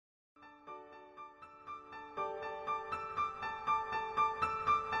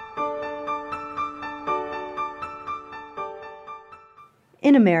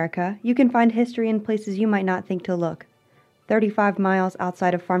In America, you can find history in places you might not think to look. 35 miles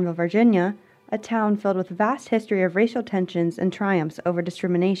outside of Farmville, Virginia, a town filled with vast history of racial tensions and triumphs over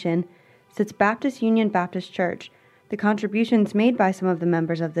discrimination, sits Baptist Union Baptist Church. The contributions made by some of the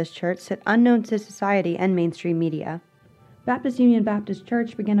members of this church sit unknown to society and mainstream media. Baptist Union Baptist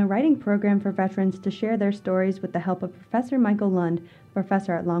Church began a writing program for veterans to share their stories with the help of Professor Michael Lund,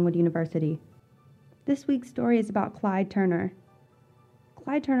 professor at Longwood University. This week's story is about Clyde Turner.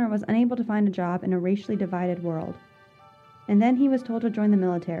 Clyde Turner was unable to find a job in a racially divided world. And then he was told to join the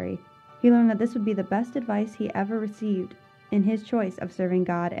military. He learned that this would be the best advice he ever received in his choice of serving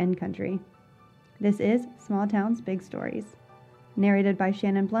God and country. This is Small Towns, Big Stories, narrated by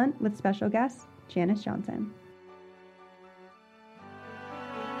Shannon Blunt with special guest Janice Johnson.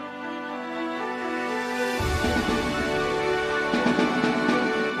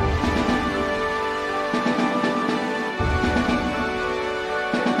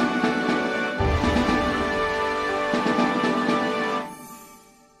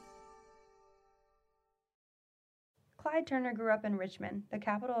 Clyde Turner grew up in Richmond, the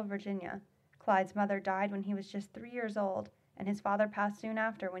capital of Virginia. Clyde's mother died when he was just 3 years old, and his father passed soon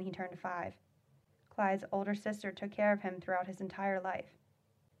after when he turned 5. Clyde's older sister took care of him throughout his entire life.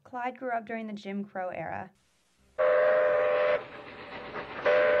 Clyde grew up during the Jim Crow era.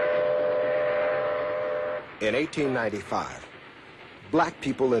 In 1895, black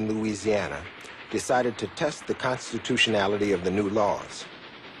people in Louisiana decided to test the constitutionality of the new laws.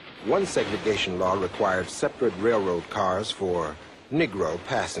 One segregation law required separate railroad cars for Negro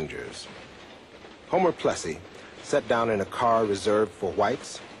passengers. Homer Plessy sat down in a car reserved for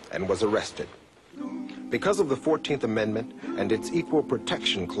whites and was arrested. Because of the 14th Amendment and its Equal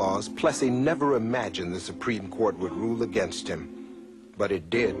Protection Clause, Plessy never imagined the Supreme Court would rule against him, but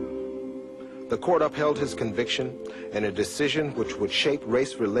it did. The court upheld his conviction in a decision which would shape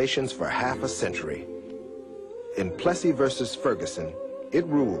race relations for half a century. In Plessy versus Ferguson, it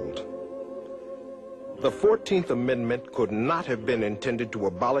ruled. The 14th Amendment could not have been intended to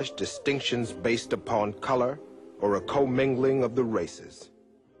abolish distinctions based upon color or a commingling of the races.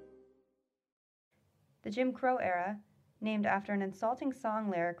 The Jim Crow era, named after an insulting song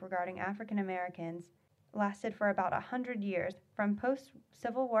lyric regarding African Americans, lasted for about 100 years, from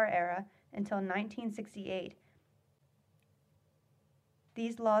post-Civil War era until 1968.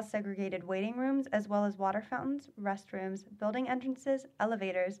 These laws segregated waiting rooms as well as water fountains, restrooms, building entrances,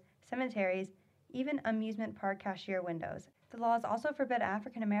 elevators, cemeteries, even amusement park cashier windows. The laws also forbid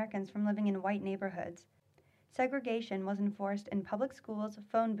African Americans from living in white neighborhoods. Segregation was enforced in public schools,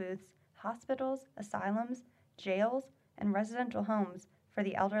 phone booths, hospitals, asylums, jails, and residential homes for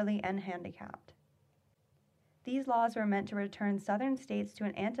the elderly and handicapped. These laws were meant to return Southern states to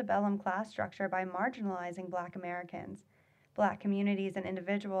an antebellum class structure by marginalizing Black Americans. Black communities and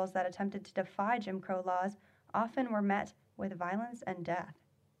individuals that attempted to defy Jim Crow laws often were met with violence and death.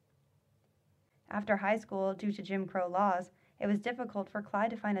 After high school, due to Jim Crow laws, it was difficult for Clyde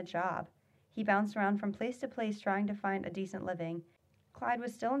to find a job. He bounced around from place to place trying to find a decent living. Clyde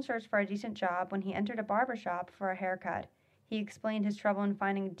was still in search for a decent job when he entered a barber shop for a haircut. He explained his trouble in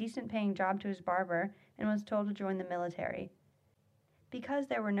finding a decent-paying job to his barber and was told to join the military. Because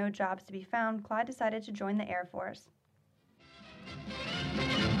there were no jobs to be found, Clyde decided to join the Air Force.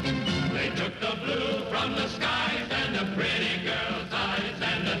 They took the blue from the skies and the pretty girl's eyes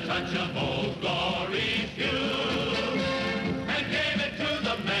and a touch of old glory's hue and gave it to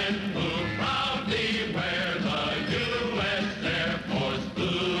the men who proudly wear the U.S. Air Force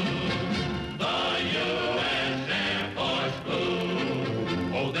blue. The U.S. Air Force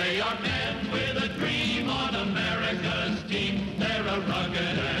blue. Oh, they are men with a dream on America's team. They're a rugged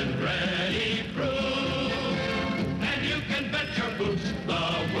and ready crew. And you can bet your boots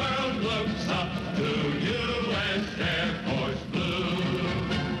the world looks up to U.S. Air Force blue.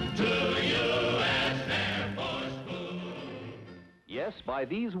 To U.S. Air Force blue. Yes, by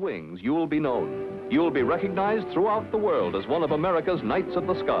these wings you'll be known. You'll be recognized throughout the world as one of America's Knights of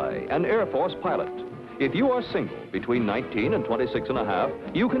the Sky, an Air Force pilot. If you are single between 19 and 26 and a half,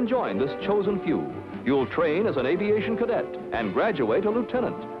 you can join this chosen few. You'll train as an aviation cadet and graduate a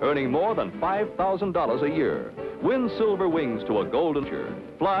lieutenant, earning more than $5,000 a year. Win silver wings to a golden chair.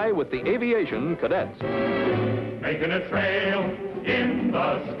 Fly with the aviation cadets. Making a trail in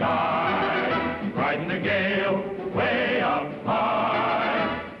the sky, riding the gale way up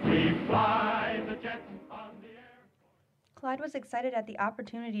high. We fly the jet on the air. Clyde was excited at the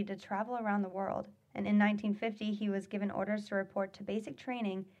opportunity to travel around the world, and in 1950 he was given orders to report to basic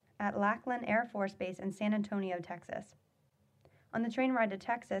training at Lackland Air Force Base in San Antonio, Texas. On the train ride to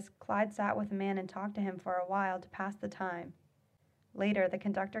Texas, Clyde sat with a man and talked to him for a while to pass the time. Later, the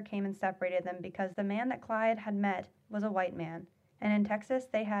conductor came and separated them because the man that Clyde had met was a white man, and in Texas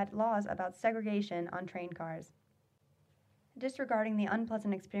they had laws about segregation on train cars. Disregarding the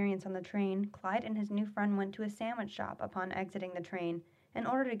unpleasant experience on the train, Clyde and his new friend went to a sandwich shop upon exiting the train in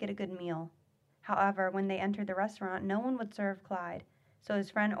order to get a good meal. However, when they entered the restaurant, no one would serve Clyde, so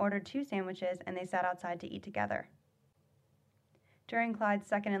his friend ordered 2 sandwiches and they sat outside to eat together. During Clyde's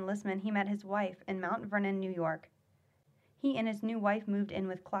second enlistment, he met his wife in Mount Vernon, New York. He and his new wife moved in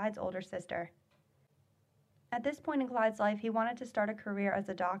with Clyde's older sister. At this point in Clyde's life, he wanted to start a career as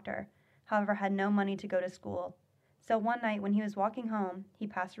a doctor, however had no money to go to school. So one night when he was walking home, he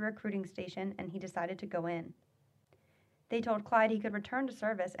passed a recruiting station and he decided to go in. They told Clyde he could return to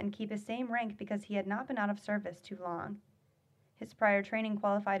service and keep his same rank because he had not been out of service too long. His prior training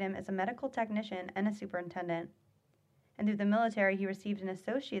qualified him as a medical technician and a superintendent. And through the military, he received an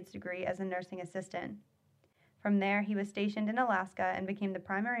associate's degree as a nursing assistant. From there, he was stationed in Alaska and became the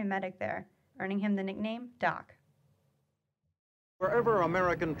primary medic there, earning him the nickname Doc. Wherever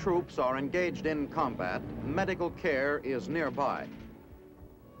American troops are engaged in combat, medical care is nearby.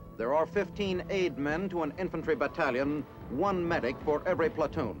 There are 15 aid men to an infantry battalion, 1 medic for every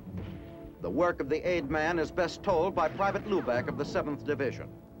platoon. The work of the aid man is best told by Private Lubeck of the 7th Division.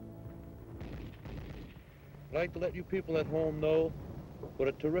 I'd like to let you people at home know what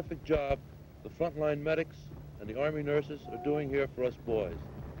a terrific job the frontline medics and the Army nurses are doing here for us boys.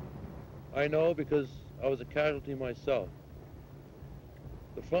 I know because I was a casualty myself.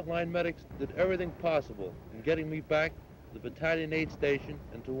 The frontline medics did everything possible in getting me back to the battalion aid station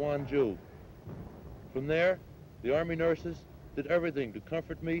and to Wanju. From there, the Army nurses did everything to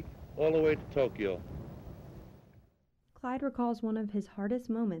comfort me all the way to Tokyo. Clyde recalls one of his hardest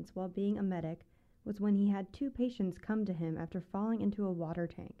moments while being a medic was when he had 2 patients come to him after falling into a water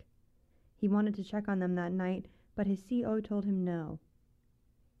tank. He wanted to check on them that night, but his CO told him no.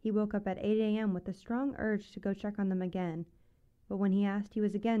 He woke up at 8 a.m. with a strong urge to go check on them again, but when he asked, he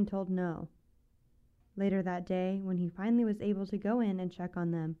was again told no. Later that day, when he finally was able to go in and check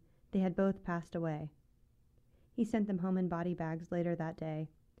on them, they had both passed away. He sent them home in body bags later that day,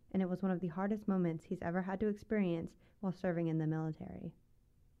 and it was one of the hardest moments he's ever had to experience while serving in the military.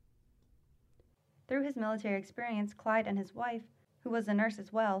 Through his military experience, Clyde and his wife, who was a nurse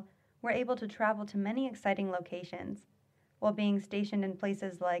as well, were able to travel to many exciting locations, while being stationed in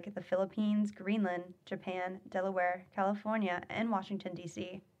places like the Philippines, Greenland, Japan, Delaware, California, and Washington,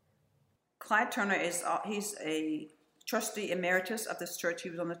 D.C. Clyde Turner he's a trustee emeritus of this church. He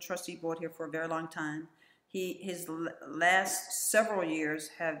was on the trustee board here for a very long time. His last several years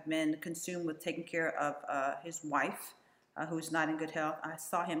have been consumed with taking care of his wife, who's not in good health. I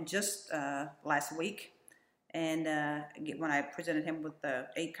saw him just last week, and when I presented him with the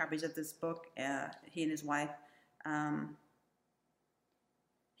 8 copies of this book, he and his wife,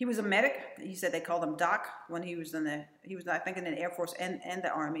 he was a medic. He said they called him Doc when he was I think in the Air Force and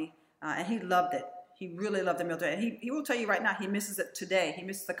the Army, and he loved it. He really loved the military. And he will tell you right now, he misses it today. He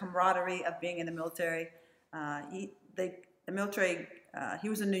misses the camaraderie of being in the military. The military, he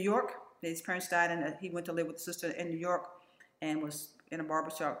was in New York. His parents died, and he went to live with his sister in New York and was in a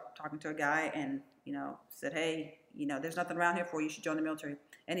barbershop talking to a guy and, said, hey, there's nothing around here for you. You should join the military.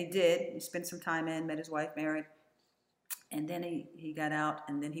 And he did. He spent some time in, met his wife, married. And then he got out,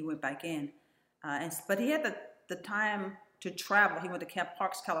 and then he went back in. But he had the time to travel. He went to Camp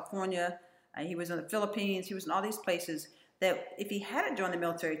Parks, California. He was in the Philippines. He was in all these places that if he hadn't joined the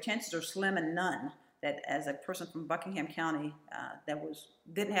military, chances are slim and none that as a person from Buckingham County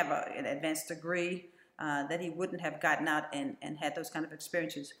didn't have an advanced degree, that he wouldn't have gotten out and had those kind of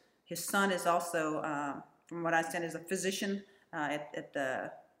experiences. His son is also, from what I understand, is a physician at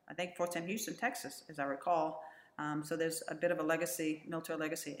I think Fort Sam Houston, Texas, as I recall. So there's a bit of a legacy, military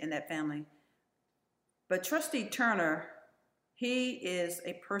legacy in that family. But Trustee Turner, he is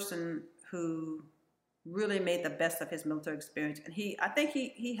a person who really made the best of his military experience. And I think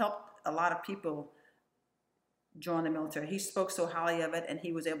he helped a lot of people join the military. He spoke so highly of it, and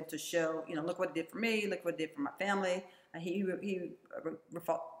he was able to show, look what it did for me, look what it did for my family. He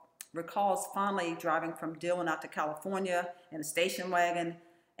recalls fondly driving from Dillon out to California in a station wagon.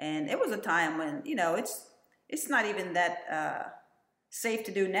 And it was a time when, it's not even that safe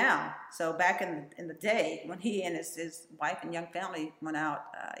to do now. So back in the day when he and his wife and young family went out,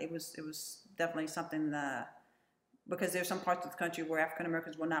 it was definitely something, because there's some parts of the country where African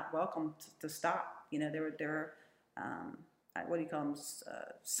Americans were not welcome to stop. There were what do you call them,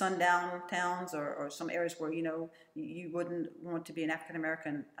 sundown towns or some areas where you wouldn't want to be an African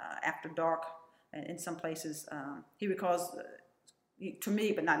American after dark. In some places, he recalls to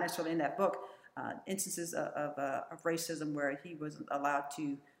me, but not necessarily in that book, instances of racism where he wasn't allowed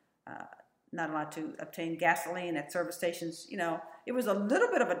to, not allowed to obtain gasoline at service stations. It was a little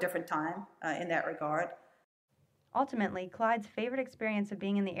bit of a different time in that regard. Ultimately, Clyde's favorite experience of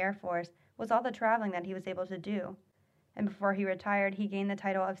being in the Air Force was all the traveling that he was able to do. And before he retired, he gained the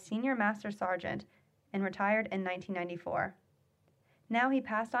title of Senior Master Sergeant and retired in 1994. Now he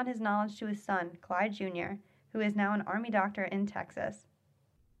passed on his knowledge to his son, Clyde Jr., who is now an Army doctor in Texas.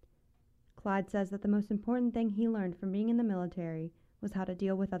 Clyde says that the most important thing he learned from being in the military was how to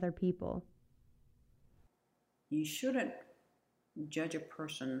deal with other people. You shouldn't judge a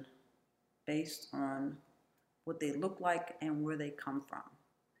person based on what they look like and where they come from,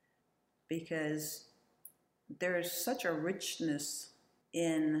 because there is such a richness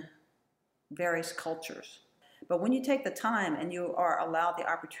in various cultures. But when you take the time and you are allowed the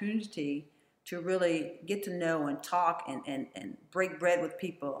opportunity to really get to know and talk and break bread with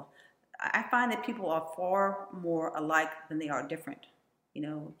people, I find that people are far more alike than they are different.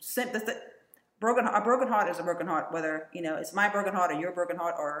 A broken heart is a broken heart, whether it's my broken heart or your broken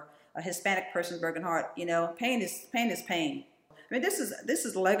heart or a Hispanic person's broken heart. Pain is pain. I mean, this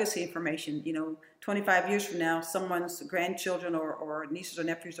is legacy information. 25 years from now, someone's grandchildren or nieces or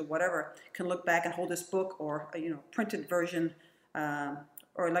nephews or whatever can look back and hold this book or printed version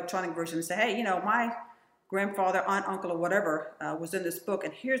or electronic version and say, hey, my grandfather, aunt, uncle, or whatever was in this book,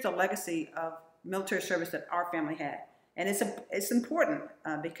 and here's the legacy of military service that our family had. And it's important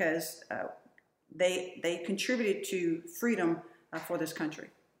because they contributed to freedom for this country.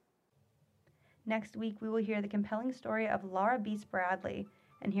 Next week, we will hear the compelling story of Laura Beast Bradley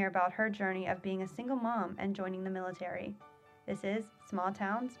and hear about her journey of being a single mom and joining the military. This is Small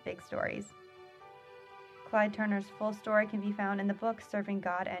Towns, Big Stories. Clyde Turner's full story can be found in the book Serving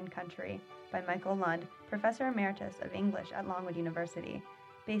God and Country by Michael Lund, Professor Emeritus of English at Longwood University,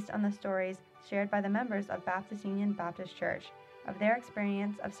 based on the stories shared by the members of Baptist Union Baptist Church of their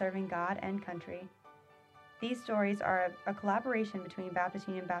experience of serving God and country. These stories are a collaboration between Baptist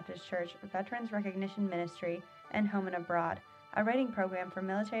Union Baptist Church Veterans Recognition Ministry and Home and Abroad, a writing program for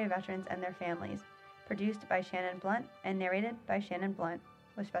military veterans and their families, produced by Shannon Blunt and narrated by Shannon Blunt,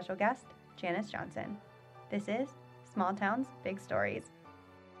 with special guest Janice Johnson. This is Small Towns, Big Stories.